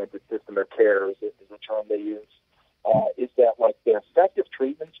 oriented system of care is the term they use. Is that like the effective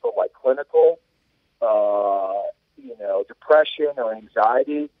treatments for like clinical, you know, depression or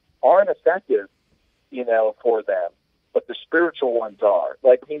anxiety aren't effective, you know, for them, but the spiritual ones are.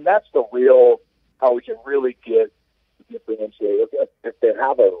 Like, I mean, that's the real, how we can really differentiate if they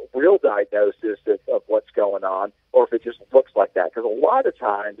have a real diagnosis of what's going on, or if it just looks like that. Because a lot of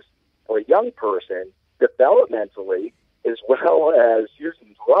times, for a young person, developmentally, as well as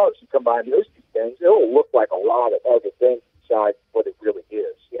using drugs, you combine those two things, it'll look like a lot of other things besides what it really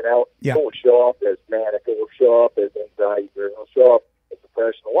is. You know, It will show up as manic, it will show up as anxiety, it will show up as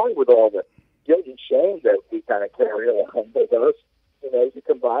depression, along with all the guilt and shame that we kind of carry along with us. You know, you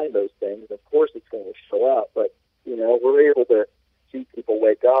combine those things, of course it's going to show up. But, you know, we're able to see people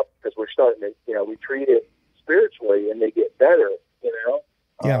wake up because we're starting to, you know, we treat it spiritually and they get better, you know.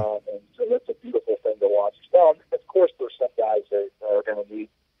 Yeah. And so that's a beautiful thing to watch. Well, of course, there's some guys that are going to need,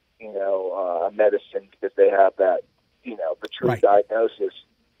 you know, medicine because they have that, you know, the true diagnosis.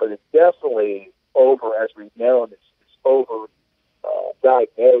 But it's definitely over, as we've known, it's over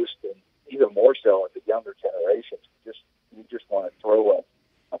diagnosed, and even more so in the younger generations. You just want to throw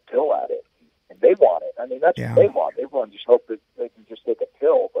a pill at it, and they want it. I mean, that's what they want. Everyone just hope that they can just take a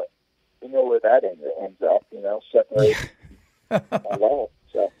pill, but you know where that ends up. You know, separated alone.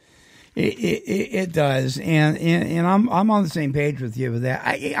 So. It does, and I'm on the same page with you with that.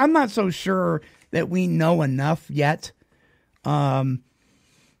 I'm not so sure that we know enough yet,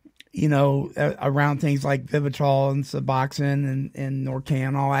 you know, around things like Vivitrol and Suboxone and Norcan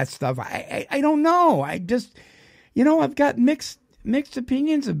and all that stuff. I don't know. I just, you know, I've got mixed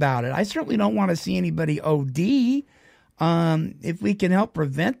opinions about it. I certainly don't want to see anybody OD. If we can help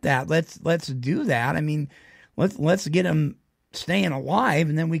prevent that, let's do that. I mean, let's get them staying alive,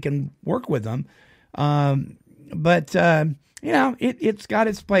 and then we can work with them. But you know, it's got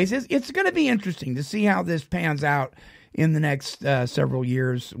its place. It's going to be interesting to see how this pans out in the next several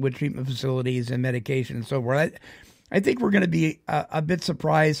years with treatment facilities and medication and so forth. I think we're going to be a bit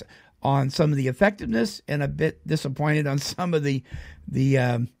surprised on some of the effectiveness and a bit disappointed on some of the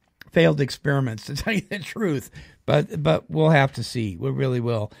failed experiments, to tell you the truth. But we'll have to see. We really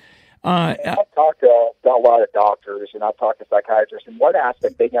will. I've talked to a lot of doctors, and I've talked to psychiatrists, and one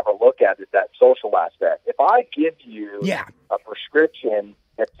aspect they never look at is that social aspect. If I give you a prescription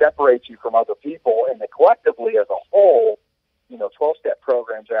that separates you from other people, and that collectively as a whole, you know, 12-step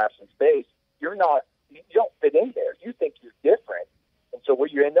programs are abstinence-based, you don't fit in there. You think you're different. And so where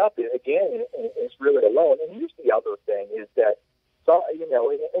you end up, again, is really alone. And here's the other thing is that, so, you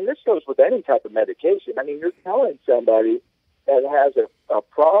know, and this goes with any type of medication. I mean, you're telling somebody that has a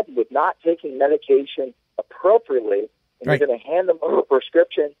problem with not taking medication appropriately, and you're going to hand them a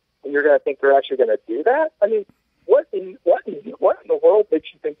prescription, and you're going to think they're actually going to do that? I mean, what in the world makes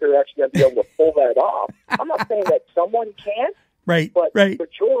you think they're actually going to be able to pull that off? I'm not saying that someone can't, but the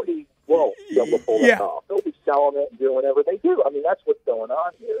majority won't be able to pull that off. They'll be selling it and doing whatever they do. I mean, that's what's going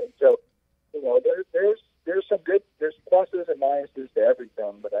on here. And so, you know, there's some good, there's pluses and minuses to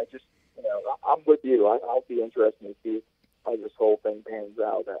everything, but I just, you know, I'm with you. I'll be interested to see how this whole thing pans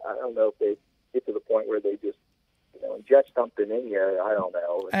out. I don't know if they get to the point where they just, you know, inject something in you. I don't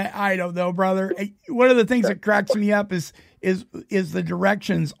know. I don't know, brother. One of the things that cracks me up is the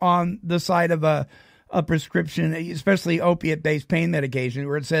directions on the side of a prescription, especially opiate-based pain medication,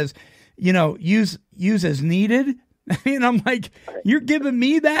 where it says, you know, use as needed. And I'm like, you're giving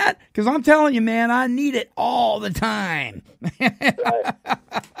me that? Because I'm telling you, man, I need it all the time.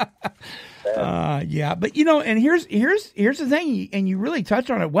 But you know, and here's the thing, and you really touched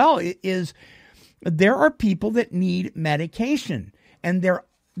on it well, is there are people that need medication, and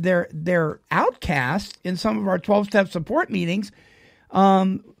they're outcast in some of our 12-step support meetings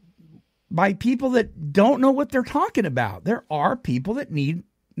by people that don't know what they're talking about. There are people that need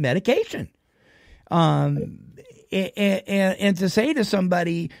medication. And to say to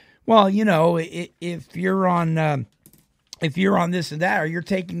somebody, well, you know, if you're on this and that, or you're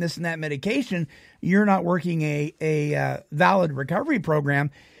taking this and that medication, you're not working a valid recovery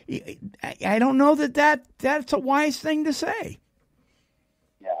program. I don't know that's a wise thing to say.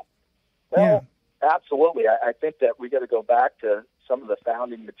 Yeah. Well, absolutely. I think that we got to go back to some of the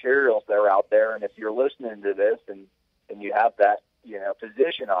founding materials that are out there. And if you're listening to this and you have that,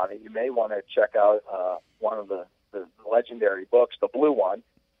 position on it, you may want to check out one of the legendary books, the blue one,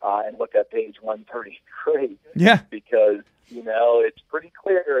 and look at page 133. Yeah. Because, it's pretty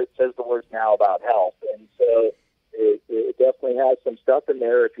clear. It says the words now about health. And so it definitely has some stuff in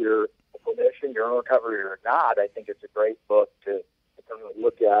there. If you're a clinician, you're in recovery or not, I think it's a great book to kind of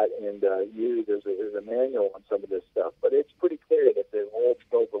look at and use as a manual on some of this stuff. But it's pretty clear that the world's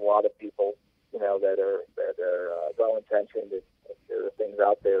filled with a lot of people, that are well-intentioned. There are things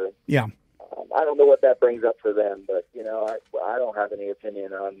out there. Yeah. I don't know what that brings up for them, but I don't have any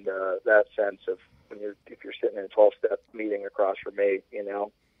opinion on that sense of if you're sitting in a 12-step meeting across from me,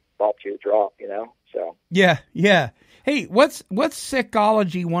 bump you drop, So yeah. Hey, what's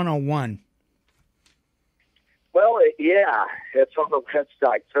Psychology 101? Well, it's on the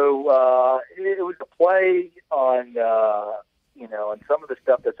website. So it was a play on on some of the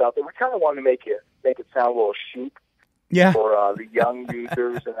stuff that's out there. We kind of want to make it sound a little chic. Yeah. For the young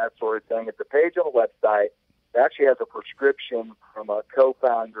users and that sort of thing. It's a page on the website. It actually has a prescription from a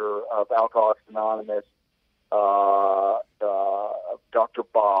co-founder of Alcoholics Anonymous, Dr.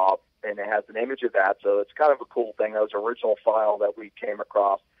 Bob, and it has an image of that. So it's kind of a cool thing. That was an original file that we came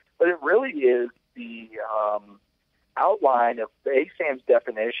across. But it really is the outline of the ASAM's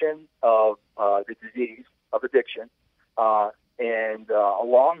definition of the disease of addiction, and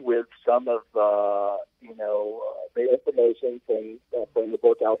along with some of the information from the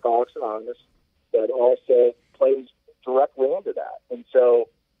book Alcoholics Anonymous that also plays directly into that. And so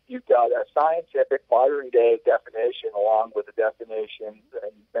you've got a scientific modern-day definition along with the definitions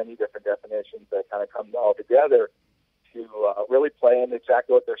and many different definitions that kind of come all together to really play into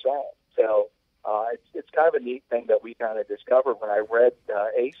exactly what they're saying. So it's kind of a neat thing that we kind of discovered when I read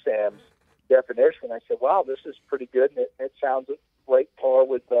ASAM's definition. I said, wow, this is pretty good, and it sounds right par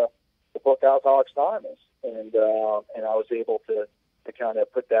with the book Alcoholics Anonymous. And I was able to kind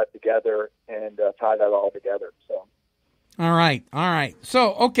of put that together and tie that all together. So, all right.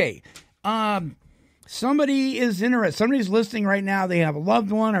 So, okay, somebody is interested. Somebody's listening right now. They have a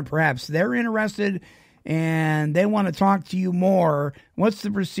loved one, or perhaps they're interested, and they want to talk to you more. What's the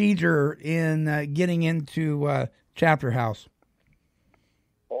procedure in getting into Chapter House?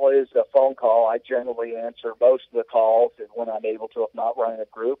 Well, it is a phone call. I generally answer most of the calls, and when I'm able to, if not running a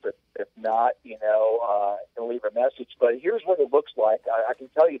group, if not, I'll leave a message. But here's what it looks like. I can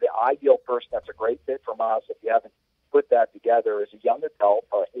tell you the ideal person that's a great fit from us, if you haven't put that together, is a young adult,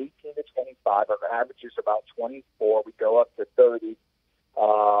 18 to 25. Our average is about 24. We go up to 30,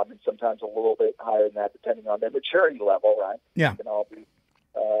 and sometimes a little bit higher than that, depending on their maturity level, right? Yeah. You can all be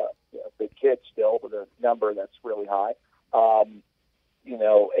big kids still, with a number that's really high.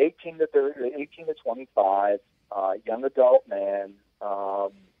 18 to 30, 18 to 25, young adult man,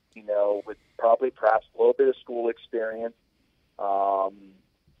 with perhaps a little bit of school experience,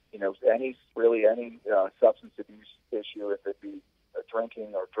 any substance abuse issue, if it be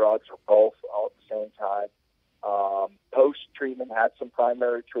drinking or drugs or both, all at the same time. Post-treatment, had some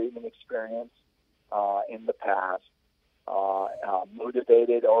primary treatment experience in the past.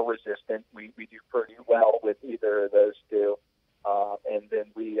 Motivated or resistant, we do pretty well with either of those two. And then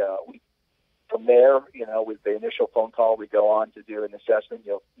we from there, with the initial phone call, we go on to do an assessment.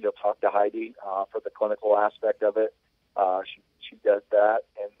 You'll talk to Heidi for the clinical aspect of it. She does that,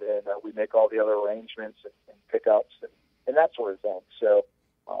 and then we make all the other arrangements and pickups and that sort of thing. So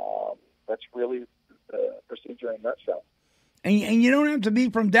that's really the procedure in a nutshell. And you don't have to be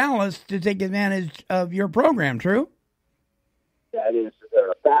from Dallas to take advantage of your program, true? That is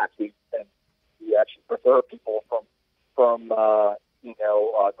a fact. We actually prefer people from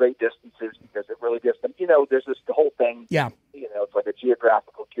great distances because it really gives them, there's this whole thing. Yeah. It's like a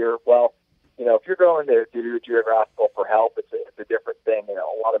geographical cure. Well, if you're going there to do geographical for help, it's a different thing.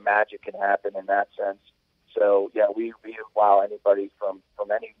 A lot of magic can happen in that sense. So, yeah, we allow anybody from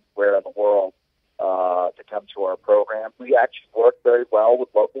anywhere in the world to come to our program. We actually work very well with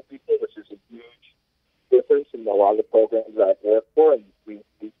local people, which is a huge difference in a lot of the programs that I've worked for. And we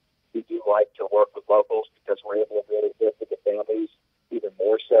do like to work with locals because we're able to really work with the families even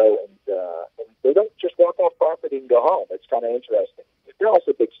more so. And they don't just walk off property and go home. It's kind of interesting. They're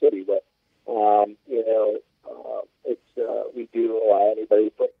also a big city, but, we do allow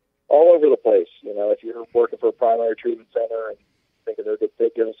anybody from all over the place. If you're working for a primary treatment center and thinking they're a good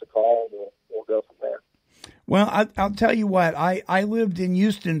fit, give us a call and we'll go from there. Well, I'll tell you what, I lived in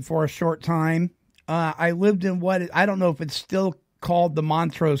Houston for a short time. I lived in I don't know if it's still called the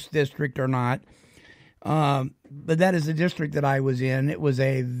Montrose District or not, but that is the district that I was in. It was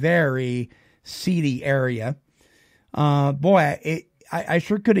a very seedy area. Boy, I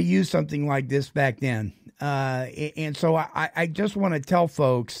sure could have used something like this back then. And so I just want to tell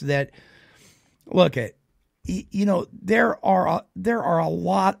folks that, look, there are a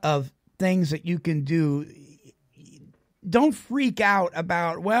lot of things that you can do. Don't freak out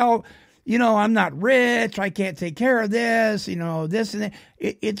about, well, I'm not rich, I can't take care of this, this and that.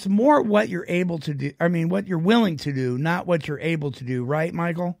 It's more what you're able to do. I mean, what you're willing to do, not what you're able to do. Right,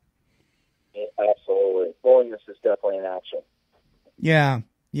 Michael? Absolutely. Willingness is definitely an action. Yeah.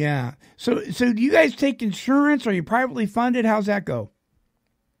 Yeah. So do you guys take insurance? Are you privately funded? How's that go?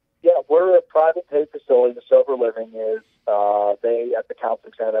 Yeah, we're a private paid facility. The Sober Living is they at the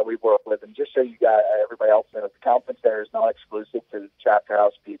counseling center that we work with. And just so you got everybody else knows, the counseling center is not exclusive to Chapter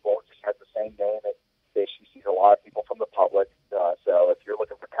House people. It just has the same name. She sees a lot of people from the public. So if you're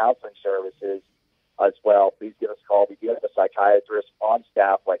looking for counseling services as well, please give us a call. We do have a psychiatrist on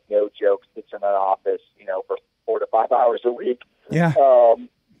staff, like no joke, sits in an office, for 4 to 5 hours a week. Yeah.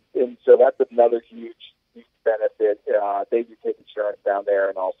 And so that's another huge benefit. They do take insurance down there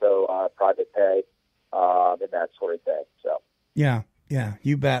and also private pay and that sort of thing. So yeah,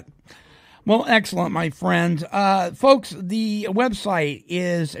 you bet. Well, excellent, my friend. Folks, the website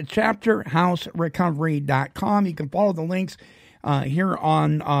is chapterhouserecovery.com. You can follow the links here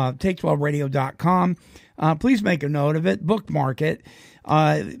on take12radio.com. Please make a note of it, bookmark it.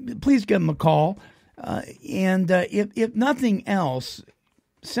 Please give them a call. And if nothing else,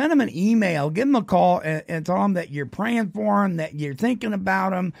 send them an email, give them a call, and tell them that you're praying for them, that you're thinking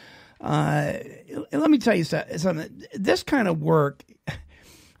about them. Let me tell you something. This kind of work,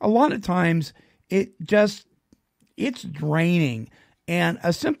 a lot of times, it's draining. And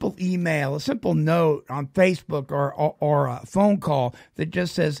a simple email, a simple note on Facebook or a phone call that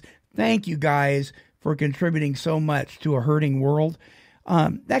just says, thank you guys for contributing so much to a hurting world,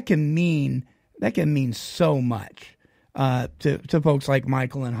 that can mean so much to folks like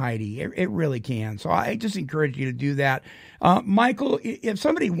Michael and Heidi. It really can. So I just encourage you to do that. Michael, if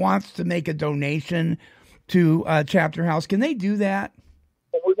somebody wants to make a donation to Chapter House, can they do that?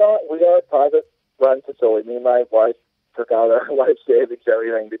 We are a private run facility. Me and my wife took out our life savings,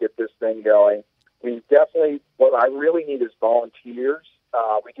 everything to get this thing going. We definitely, what I really need is volunteers.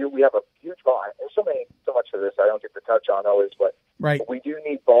 We have a huge volume. There's so much of this I don't get to touch on always, but right. We do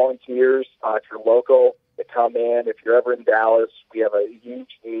need volunteers. If you're local, to come in. If you're ever in Dallas, we have a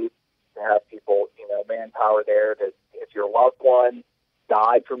huge need to have people, manpower there. That if your loved one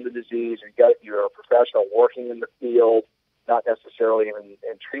died from the disease, or you're a professional working in the field, not necessarily even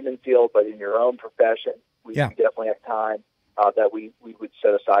in treatment field, but in your own profession, we definitely have time that we would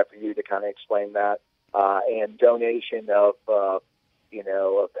set aside for you to kind of explain that, and donation of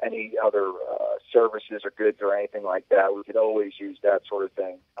any other services or goods or anything like that. We could always use that sort of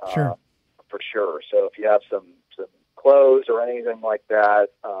thing. Sure. For sure. So if you have some clothes or anything like that,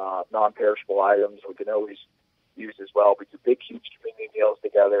 non-perishable items, we can always use as well. We do big, huge community meals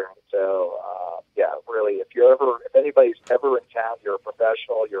together. So, really, if anybody's ever in town, you're a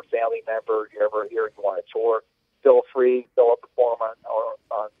professional, you're a family member, you're ever here and you want a tour, feel free, fill out the form on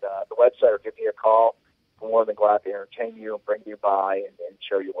the website or give me a call. I'm more than glad to entertain you and bring you by and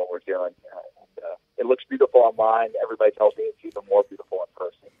show you what we're doing. It looks beautiful online. Everybody tells me it's even more beautiful in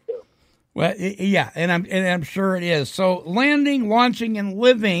person, too. Well, yeah, and I'm sure it is. So, landing, launching, and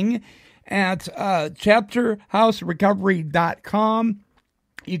living at chapterhouserecovery.com.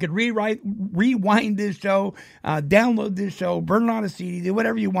 You could rewind this show, download this show, burn it on a CD, do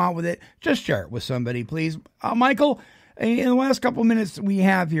whatever you want with it. Just share it with somebody, please. Michael, in the last couple of minutes we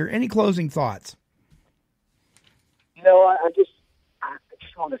have here, any closing thoughts? I just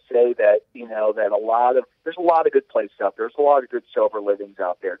want to say that, that there's a lot of good places out there. There's a lot of good sober livings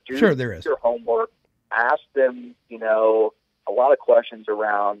out there. Sure, there is. Do your homework. Ask them, a lot of questions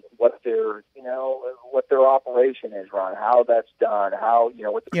around what their operation is, Ron, how that's done, how,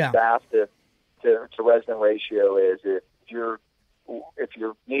 what the staff to resident ratio is. If you're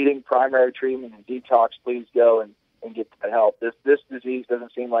needing primary treatment and detox, please go and get that help. This disease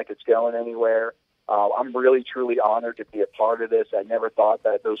doesn't seem like it's going anywhere. I'm really, truly honored to be a part of this. I never thought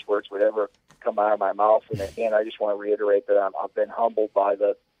that those words would ever come out of my mouth. And again, I just want to reiterate that I've been humbled by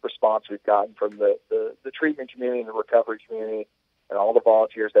the response we've gotten from the treatment community and the recovery community and all the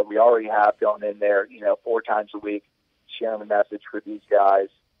volunteers that we already have going in there, 4 times a week, sharing the message for these guys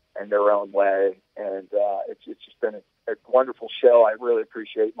in their own way. And it's just been a wonderful show. I really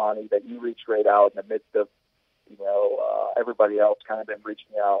appreciate, Monty, that you reached right out in the midst of everybody else kind of been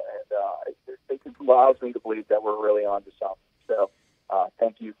reaching out, and it allows me to believe that we're really on to something. So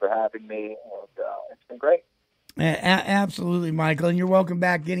thank you for having me, and it's been great. Absolutely, Michael, and you're welcome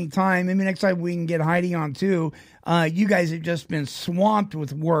back anytime. I mean, next time we can get Heidi on too. You guys have just been swamped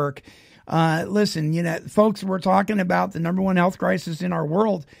with work. Listen, you know, folks, we're talking about the number one health crisis in our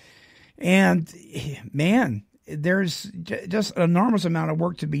world, and man, there's just an enormous amount of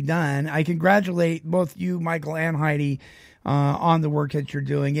work to be done. I congratulate both you, Michael, and Heidi on the work that you're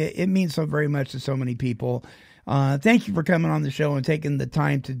doing. It means so very much to so many people. Thank you for coming on the show and taking the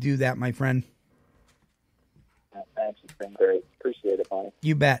time to do that, my friend. Thanks. It's been great. Appreciate it, Bonnie.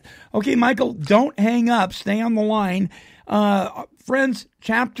 You bet. Okay, Michael, don't hang up. Stay on the line. Friends,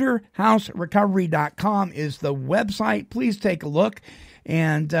 chapterhouserecovery.com is the website. Please take a look.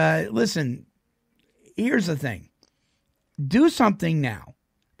 And listen, here's the thing. Do something now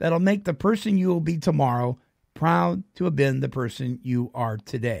that'll make the person you will be tomorrow proud to have been the person you are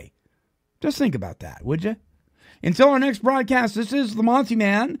today. Just think about that, would you? Until our next broadcast, this is the Monty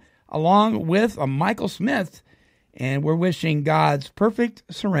Man, along with Michael Smith, and we're wishing God's perfect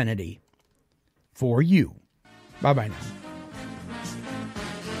serenity for you. Bye-bye now.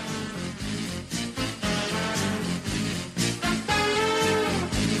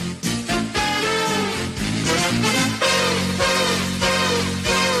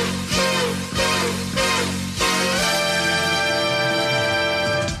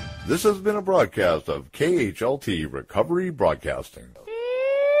 This has been a broadcast of KHLT Recovery Broadcasting.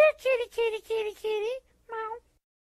 Kitty, kitty, kitty, kitty.